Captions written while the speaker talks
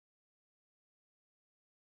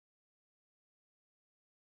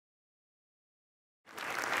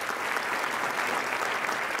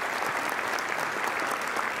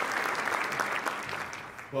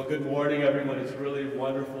Well, good morning, everyone. It's really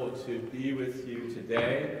wonderful to be with you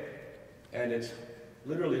today, and it's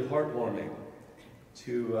literally heartwarming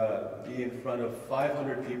to be in front of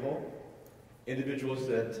 500 people, individuals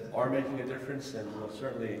that are making a difference and will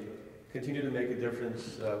certainly continue to make a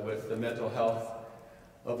difference with the mental health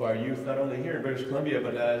of our youth, not only here in British Columbia,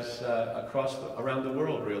 but as around the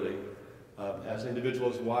world, really, as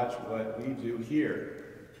individuals watch what we do here,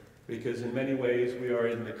 because in many ways we are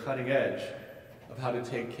in the cutting edge of how to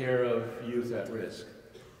take care of youth at risk.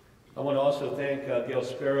 I want to also thank Gail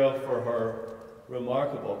Sparrow for her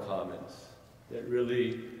remarkable comments that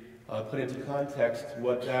really put into context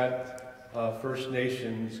what that First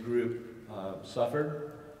Nations group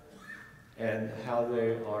suffered and how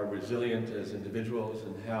they are resilient as individuals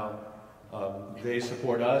and how they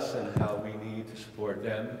support us and how we need to support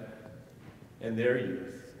them and their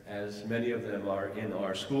youth, as many of them are in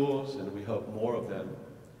our schools, and we hope more of them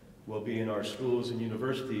will be in our schools and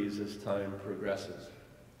universities as time progresses.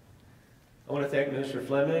 I want to thank Minister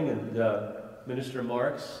Fleming and Minister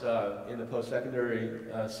Marks in the post-secondary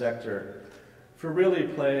sector for really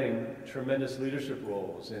playing tremendous leadership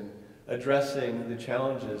roles in addressing the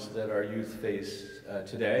challenges that our youth face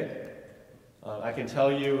today. I can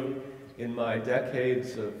tell you, in my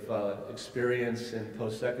decades of experience in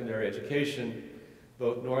post-secondary education,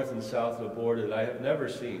 both north and south of the border, that I have never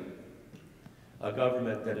seen a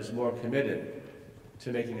government that is more committed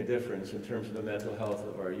to making a difference in terms of the mental health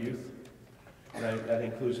of our youth. And that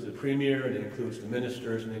includes the Premier, and it includes the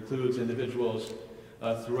ministers, and it includes individuals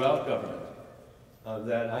throughout government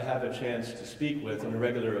that I have a chance to speak with on a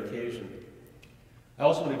regular occasion. I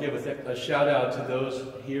also want to give a shout out to those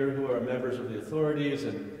here who are members of the authorities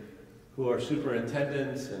and who are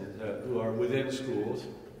superintendents and who are within schools.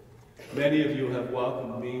 Many of you have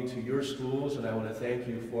welcomed me to your schools, and I want to thank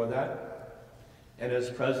you for that. And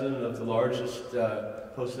as president of the largest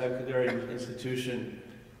post-secondary institution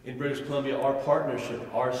in British Columbia, our partnership,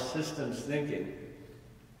 our systems thinking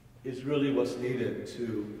is really what's needed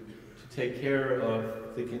to take care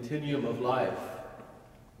of the continuum of life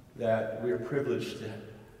that we're privileged to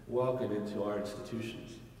welcome into our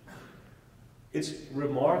institutions. It's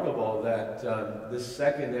remarkable that this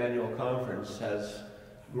second annual conference has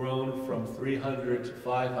grown from 300 to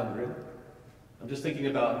 500. I'm just thinking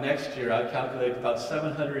about next year. I calculate about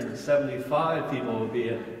 775 people will be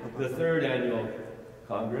at the third annual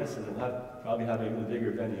Congress, and we'll probably have an even bigger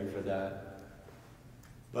venue for that.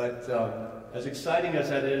 But as exciting as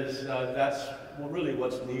that is, that's really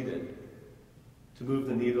what's needed to move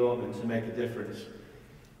the needle and to make a difference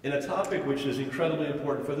in a topic which is incredibly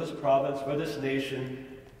important for this province, for this nation,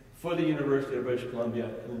 for the University of British Columbia,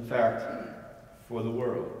 in fact, for the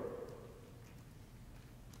world.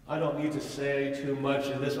 I don't need to say too much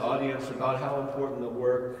in this audience about how important the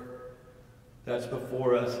work that's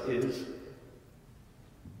before us is.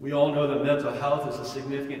 We all know that mental health is a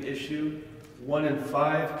significant issue. 1 in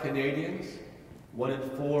 5 Canadians, 1 in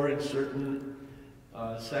 4 in certain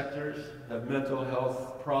sectors have mental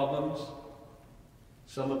health problems.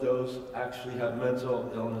 Some of those actually have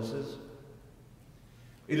mental illnesses.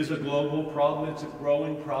 It is a global problem. It's a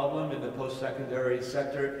growing problem in the post-secondary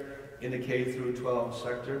sector, in the K through 12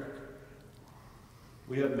 sector.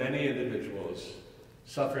 We have many individuals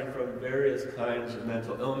suffering from various kinds of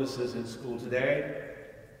mental illnesses in school today,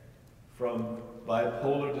 from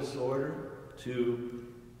bipolar disorder to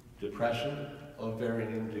depression of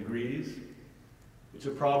varying degrees. It's a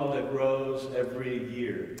problem that grows every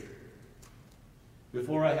year.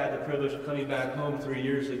 Before I had the privilege of coming back home 3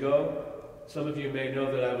 years ago, some of you may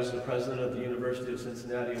know that I was the president of the University of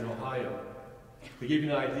Cincinnati in Ohio. To give you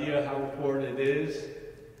an idea how important it is,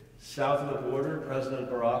 south of the border, President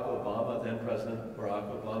Barack Obama, then President Barack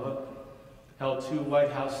Obama, held 2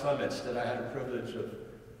 White House summits that I had the privilege of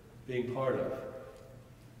being part of,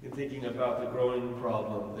 in thinking about the growing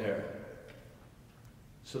problem there.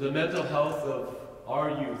 So the mental health of our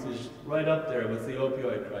youth is right up there with the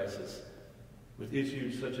opioid crisis, with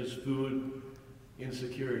issues such as food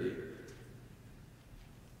insecurity.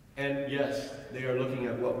 And yes, they are looking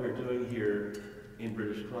at what we're doing here in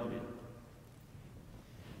British Columbia.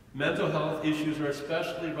 Mental health issues are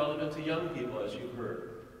especially relevant to young people, as you've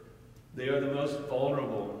heard. They are the most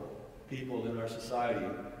vulnerable people in our society,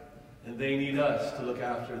 and they need us to look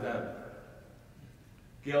after them.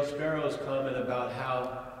 Gail Sparrow's comment about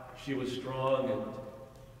how she was strong and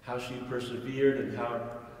how she persevered and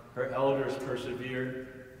how her elders persevered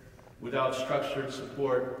without structured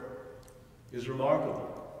support is remarkable.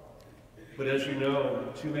 But as you know,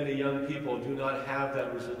 too many young people do not have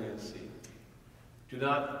that resiliency, do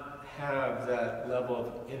not have that level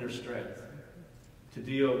of inner strength. to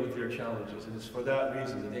deal with their challenges. And it's for that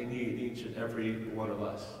reason that they need each and every one of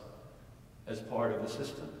us as part of the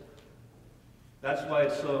system. That's why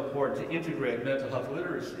it's so important to integrate mental health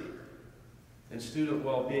literacy and student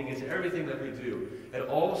well-being into everything that we do, at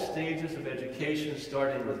all stages of education,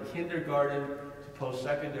 starting with kindergarten to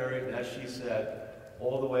post-secondary, and as she said,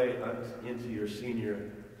 all the way into your senior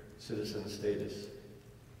citizen status.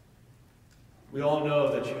 We all know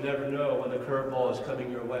that you never know when the curveball is coming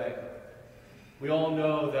your way. We all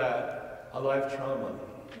know that a life trauma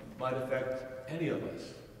might affect any of us.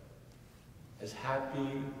 As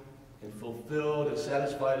happy and fulfilled and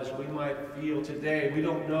satisfied as we might feel today, we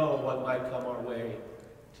don't know what might come our way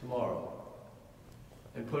tomorrow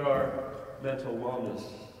and put our mental wellness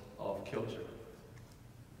off kilter.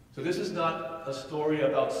 So this is not a story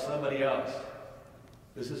about somebody else.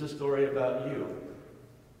 This is a story about you,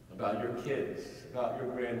 about your kids, about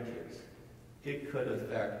your grandkids. It could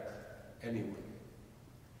affect anyone.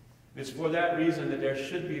 It's for that reason that there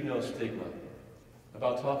should be no stigma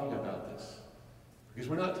about talking about this. Because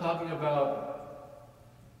we're not talking about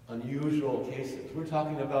unusual cases. We're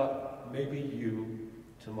talking about maybe you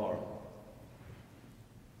tomorrow.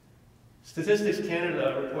 Statistics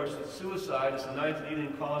Canada reports that suicide is the 9th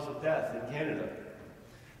leading cause of death in Canada.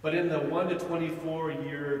 But in the 1 to 24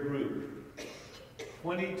 year group,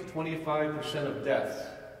 20 to 25% of deaths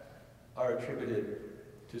are attributed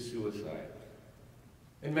to suicide.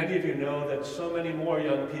 And many of you know that so many more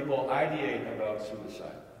young people ideate about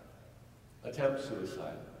suicide, attempt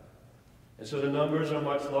suicide. And so the numbers are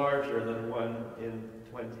much larger than 1 in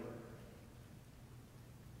 20.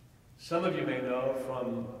 Some of you may know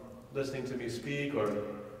from listening to me speak or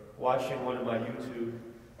watching one of my YouTube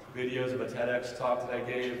videos of a TEDx talk that I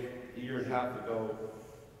gave a year and a half ago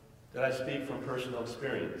that I speak from personal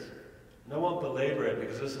experience. And I won't belabor it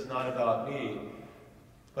because this is not about me,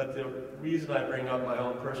 but the reason I bring up my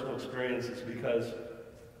own personal experience is because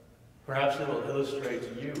perhaps it will illustrate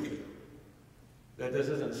to you that this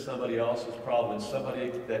isn't somebody else's problem, it's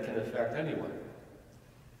somebody that can affect anyone.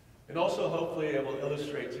 And also hopefully it will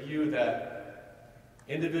illustrate to you that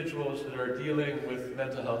individuals that are dealing with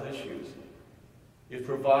mental health issues, if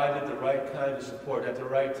provided the right kind of support at the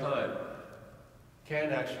right time,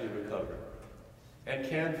 can actually recover and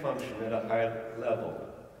can function at a high level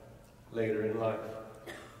later in life.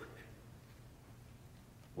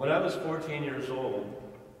 When I was 14 years old,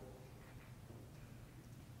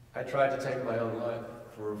 I tried to take my own life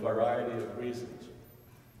for a variety of reasons.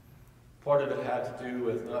 Part of it had to do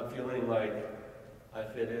with not feeling like I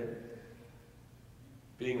fit in,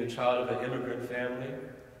 being the child of an immigrant family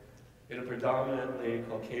in a predominantly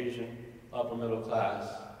Caucasian, upper middle class,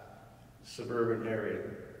 suburban area.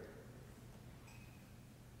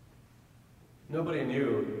 Nobody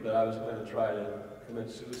knew that I was going to try to commit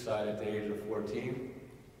suicide at the age of 14.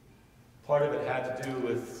 Part of it had to do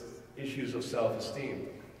with issues of self-esteem.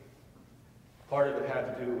 Part of it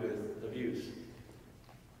had to do with abuse.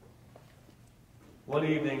 One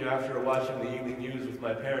evening, after watching the evening news with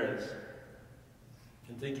my parents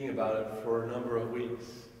and thinking about it for a number of weeks,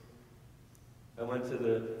 I went to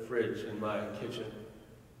the fridge in my kitchen.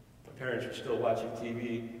 My parents were still watching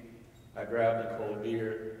TV. I grabbed a cold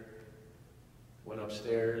beer, went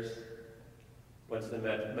upstairs, went to the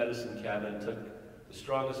medicine cabinet and took the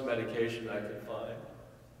strongest medication I could find.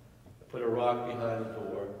 I put a rock behind the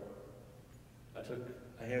door. I took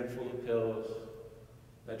a handful of pills.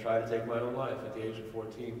 I tried to take my own life at the age of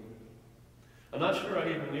 14. I'm not sure I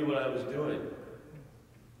even knew what I was doing.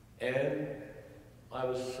 And I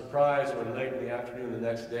was surprised when late in the afternoon the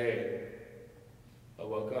next day, I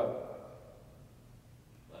woke up.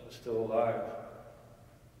 I was still alive.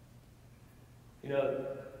 You know,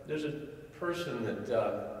 there's a person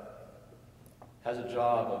that has a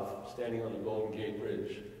job of standing on the Golden Gate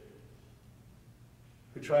Bridge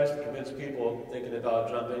who tries to convince people thinking about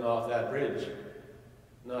jumping off that bridge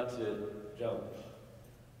not to jump.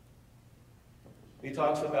 He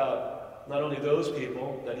talks about not only those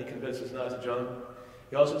people that he convinces not to jump,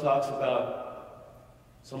 he also talks about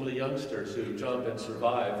some of the youngsters who jump and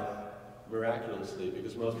survive miraculously,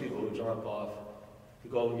 because most people who jump off the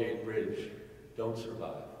Golden Gate Bridge don't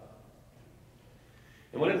survive.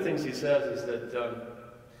 And one of the things he says is that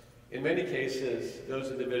in many cases,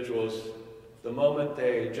 those individuals, the moment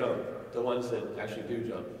they jump, the ones that actually do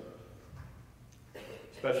jump,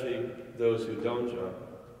 especially those who don't jump,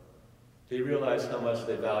 they realize how much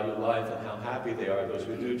they value life and how happy they are, those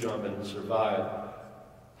who do jump and survive,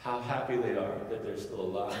 how happy they are that they're still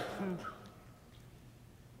alive.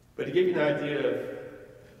 But to give you an idea of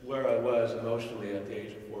where I was emotionally at the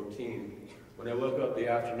age of 14, when I woke up the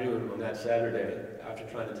afternoon on that Saturday, after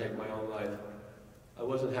trying to take my own life, I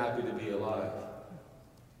wasn't happy to be alive.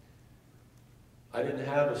 I didn't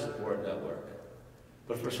have a support network.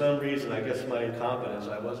 But for some reason, I guess my incompetence,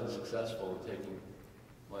 I wasn't successful in taking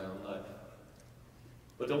my own life.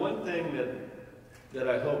 But the one thing that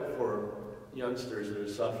I hope for youngsters that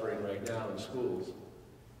are suffering right now in schools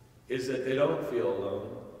is that they don't feel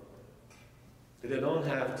alone, that they don't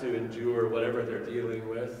have to endure whatever they're dealing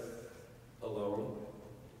with alone,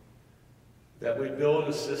 that we build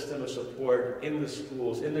a system of support in the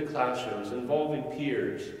schools, in the classrooms, involving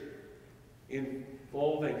peers,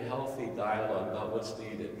 involving healthy dialogue about what's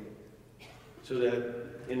needed, so that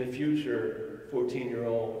in the future,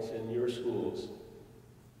 14-year-olds in your schools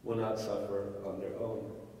will not suffer on their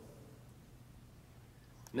own.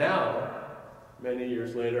 Now, many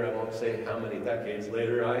years later, I won't say how many decades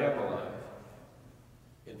later, I am alive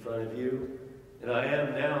in front of you, and I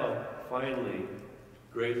am now finally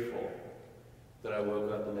grateful that I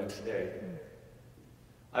woke up the next day.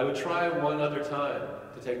 I would try one other time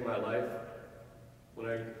to take my life when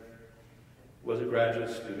I was a graduate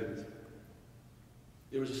student.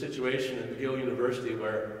 There was a situation at McGill University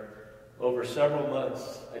where over several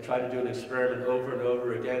months I tried to do an experiment over and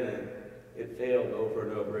over again, and it failed over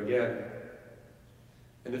and over again.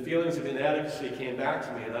 And the feelings of inadequacy came back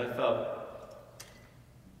to me, and I felt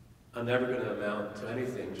I'm never going to amount to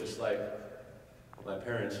anything, just like my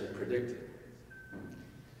parents had predicted.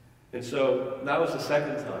 And so that was the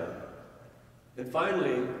second time. And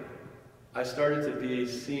finally, I started to be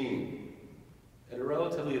seen at a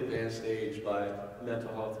relatively advanced age by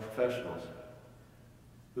mental health professionals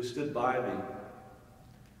who stood by me.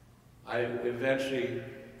 I eventually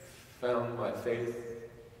found my faith,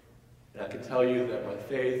 and I can tell you that my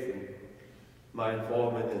faith and my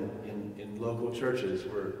involvement in local churches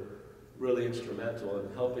were really instrumental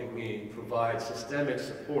in helping me provide systemic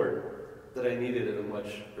support that I needed at a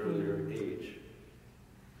much earlier age.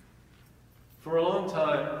 For a long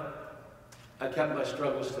time, I kept my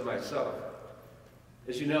struggles to myself.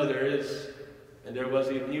 As you know, there is, and there was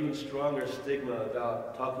an even stronger stigma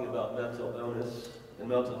about talking about mental illness and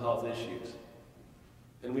mental health issues.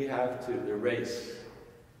 And we have to erase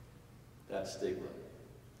that stigma.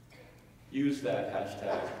 Use that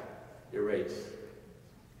hashtag, erase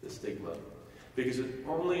the stigma. Because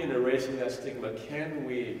only in erasing that stigma can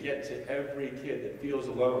we get to every kid that feels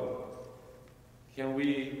alone. Can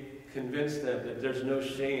we convince them that there's no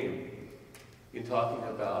shame in talking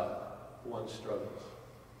about one's struggles.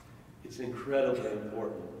 It's incredibly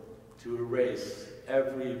important to erase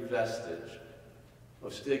every vestige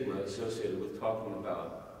of stigma associated with talking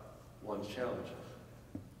about one's challenges.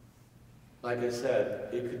 Like I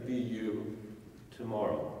said, it could be you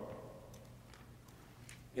tomorrow.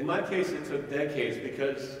 In my case, it took decades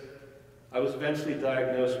because I was eventually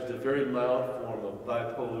diagnosed with a very mild form of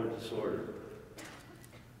bipolar disorder.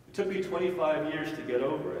 It took me 25 years to get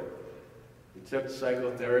over it. It took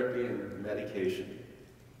psychotherapy and medication.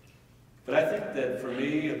 But I think that for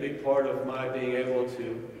me, a big part of my being able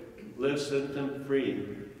to live symptom-free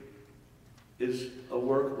is a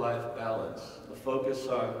work-life balance, a focus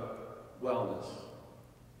on wellness,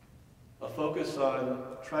 a focus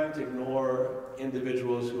on trying to ignore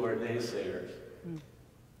individuals who are naysayers,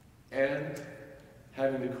 and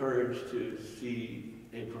having the courage to see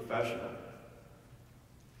a professional.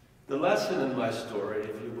 The lesson in my story,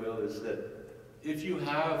 if you will, is that if you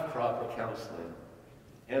have proper counseling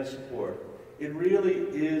and support, it really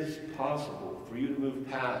is possible for you to move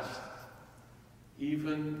past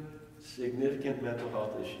even significant mental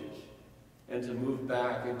health issues and to move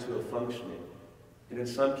back into a functioning, and in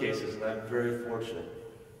some cases, and I'm very fortunate,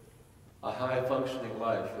 a high-functioning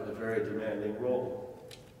life in a very demanding role.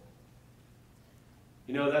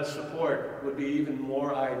 You know, that support would be even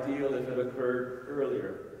more ideal if it occurred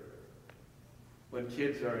earlier, when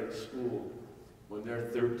kids are in school, when they're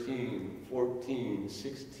 13, 14,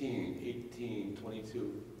 16, 18,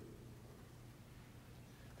 22.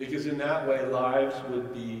 Because in that way, lives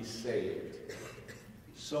would be saved.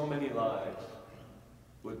 So many lives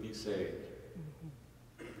would be saved.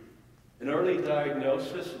 An early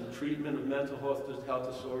diagnosis and treatment of mental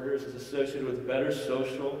health disorders is associated with better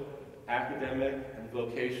social, academic, and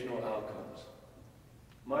vocational outcomes.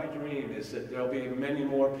 My dream is that there'll be many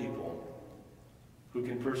more people who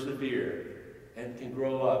can persevere and can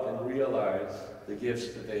grow up and realize the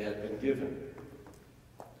gifts that they have been given.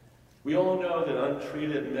 We all know that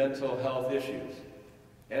untreated mental health issues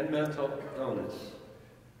and mental illness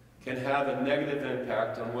can have a negative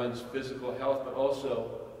impact on one's physical health, but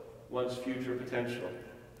also one's future potential.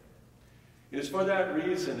 It is for that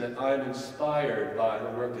reason that I'm inspired by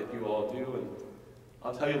the work that you all do, and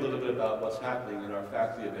I'll tell you a little bit about what's happening in our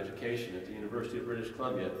Faculty of Education at the University of British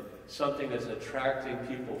Columbia, something that's attracting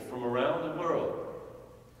people from around the world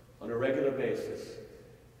on a regular basis.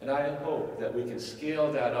 And I hope that we can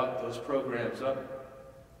scale that up, those programs up,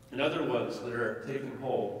 and other ones that are taking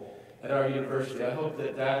hold at our university. I hope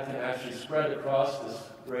that that can actually spread across this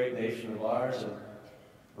great nation of ours and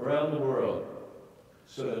around the world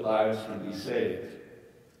so that lives can be saved.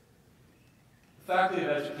 The Faculty of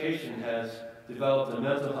Education has developed a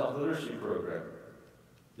mental health literacy program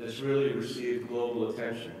that's really received global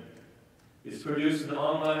attention. It's produced an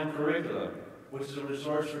online curriculum, which is a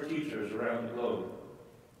resource for teachers around the globe.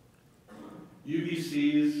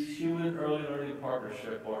 UBC's Human Early Learning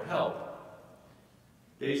Partnership, or HELP,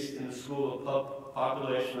 based in the School of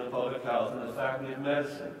Population and Public Health and the Faculty of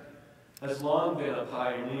Medicine, has long been a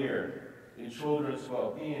pioneer in children's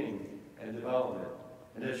well-being and development,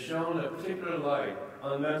 and has shown a particular light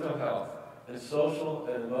on mental health and social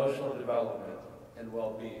and emotional development and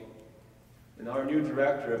well-being. And our new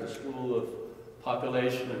director of the School of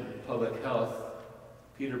Population and Public Health,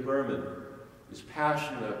 Peter Berman, is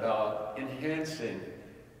passionate about enhancing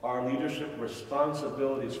our leadership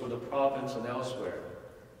responsibilities for the province and elsewhere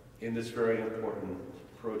in this very important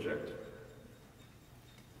project.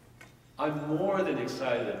 I'm more than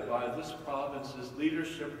excited by this province's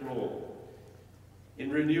leadership role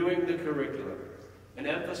in renewing the curriculum and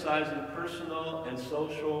emphasizing personal and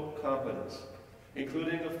social competence,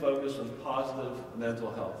 including a focus on positive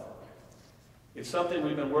mental health. It's something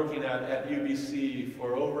we've been working at UBC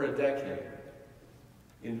for over a decade,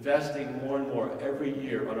 investing more and more every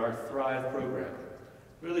year on our Thrive program,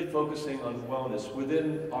 really focusing on wellness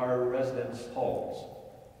within our residence halls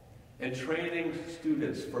and training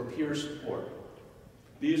students for peer support.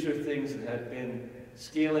 These are things that have been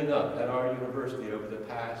scaling up at our university over the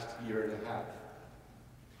past year and a half.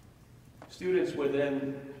 Students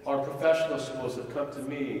within our professional schools have come to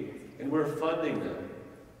me, and we're funding them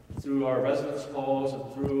through our residence halls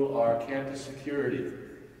and through our campus security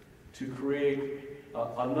to create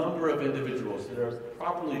a number of individuals that are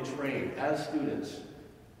properly trained as students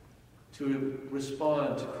to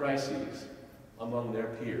respond to crises among their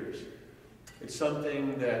peers. It's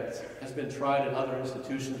something that has been tried at other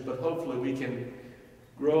institutions, but hopefully we can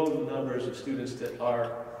grow the numbers of students that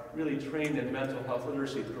are really trained in mental health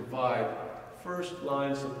literacy to provide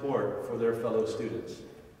first-line support for their fellow students.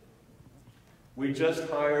 We just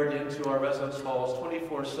hired into our residence halls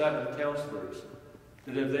 24/7 counselors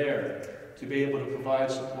that are there to be able to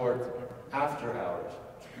provide support after hours,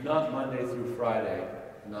 not Monday through Friday,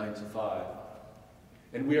 9 to 5.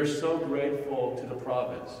 And we are so grateful to the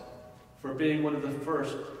province for being one of the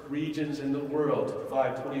first regions in the world to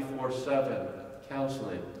provide 24/7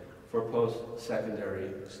 counseling for post-secondary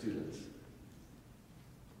students.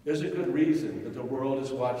 There's a good reason that the world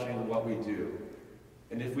is watching what we do.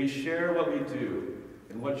 And if we share what we do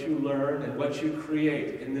and what you learn and what you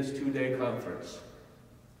create in this 2-day conference,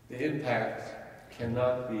 the impact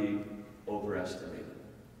cannot be overestimated.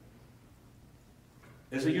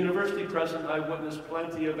 As a university president, I witnessed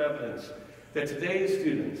plenty of evidence that today's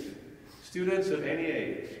students of any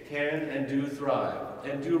age, can and do thrive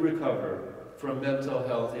and do recover from mental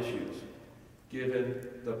health issues, given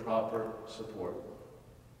the proper support.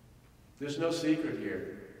 There's no secret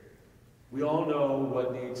here. We all know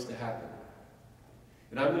what needs to happen.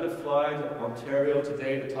 And I'm going to fly to Ontario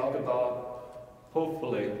today to talk about,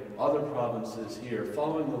 hopefully, other provinces here,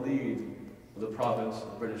 following the lead of the province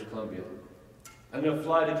of British Columbia. I'm going to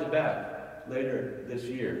fly to Quebec later this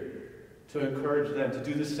year to encourage them to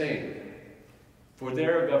do the same for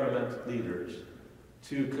their government leaders,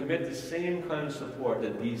 to commit the same kind of support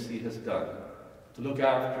that BC has done to look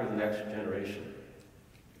after the next generation.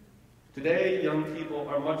 Today, young people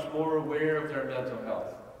are much more aware of their mental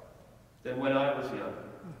health than when I was young,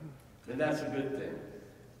 and that's a good thing.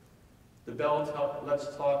 The Bell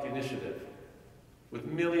Let's Talk initiative, with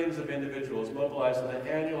millions of individuals mobilized on an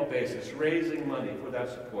annual basis, raising money for that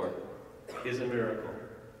support, is a miracle.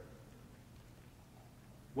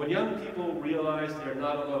 When young people realize they are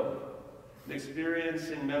not alone in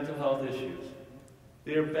experiencing mental health issues,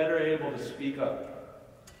 they are better able to speak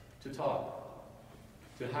up, to talk,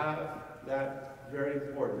 to have that very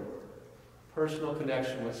important personal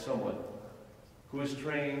connection with someone who is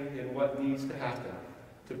trained in what needs to happen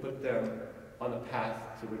to put them on a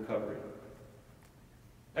path to recovery.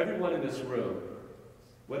 Everyone in this room,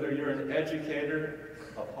 whether you're an educator,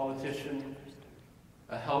 a politician,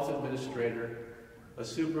 a health administrator, a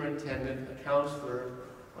superintendent, a counselor,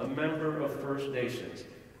 a member of First Nations,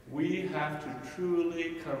 we have to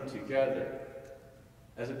truly come together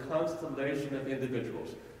as a constellation of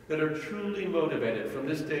individuals that are truly motivated from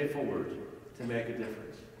this day forward to make a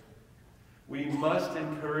difference. We must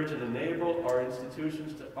encourage and enable our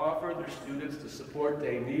institutions to offer their students the support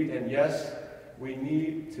they need, and yes, we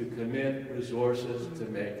need to commit resources to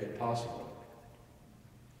make it possible.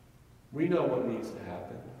 We know what needs to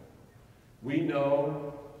happen. We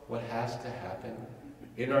know what has to happen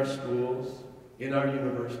in our schools, in our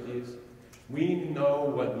universities. We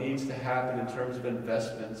know what needs to happen in terms of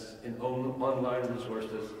investments in online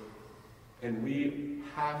resources. And we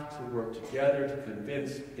have to work together to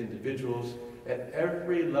convince individuals at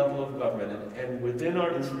every level of government and within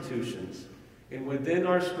our institutions and within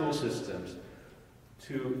our school systems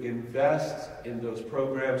to invest in those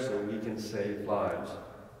programs so we can save lives.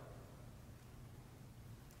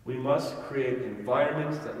 We must create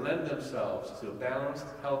environments that lend themselves to balanced,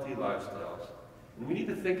 healthy lifestyles. And we need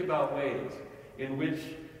to think about ways in which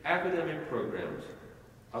academic programs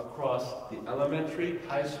across the elementary,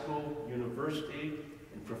 high school, university,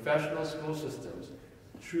 and professional school systems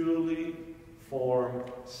truly form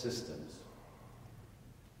systems.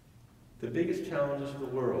 The biggest challenges of the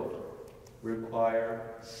world require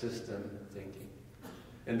system thinking.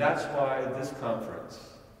 And that's why this conference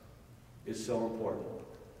is so important.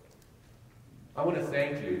 I want to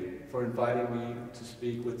thank you for inviting me to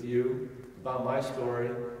speak with you about my story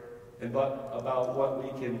and about what we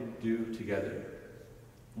can do together.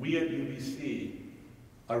 We at UBC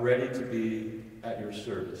are ready to be at your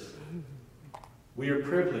service. We are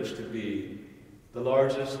privileged to be the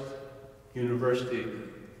largest university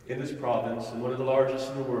in this province and one of the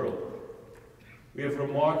largest in the world. We have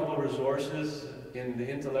remarkable resources in the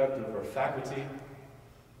intellect of our faculty,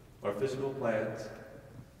 our physical plants,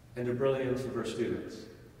 and the brilliance of our students.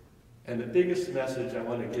 And the biggest message I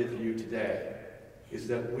want to give you today is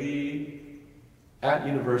that we, at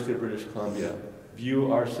University of British Columbia,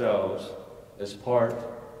 view ourselves as part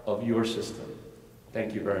of your system.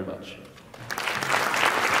 Thank you very much.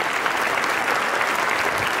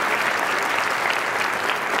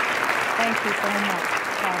 Thank you so much.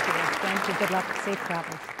 Fabulous. Thank you. Good luck. Safe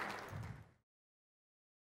travels.